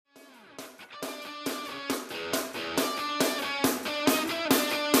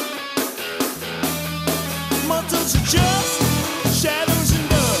Mountains are just shadows and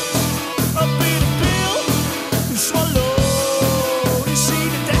dust. A bitter pill to swallow. You see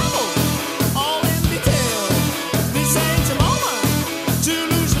the devil all in detail. This ain't a moment to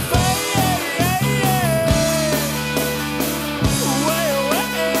lose the faith. Way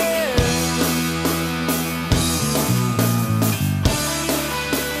away.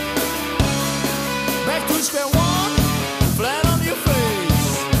 Back to square one, flat on your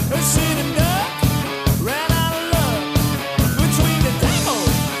face. A sitting duck ran out of luck between the devil,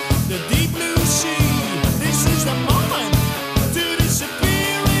 the deep blue sea. This is the moment to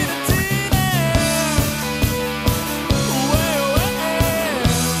disappear in a thin air. Way away.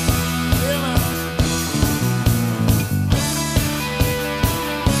 Yeah, man.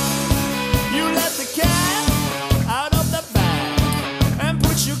 You let the cat out of the bag and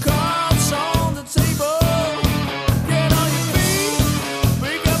put your cards on the table. Get on your feet,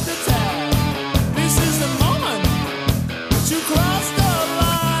 pick up the tab. This is the moment to cross the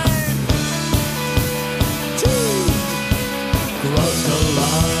line. To cross the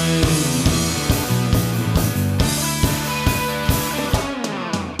line.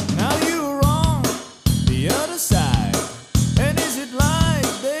 Now you're on the other side. And is it like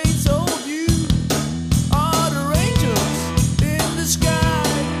they told you? Are there angels in the sky?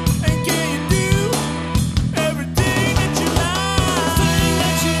 And can you do everything that you like? Thing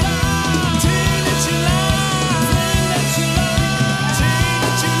that you like. Thing that you like. Thing that you like. Thing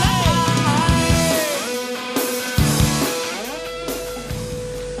that you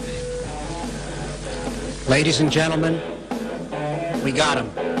like. Ladies and gentlemen, we got him.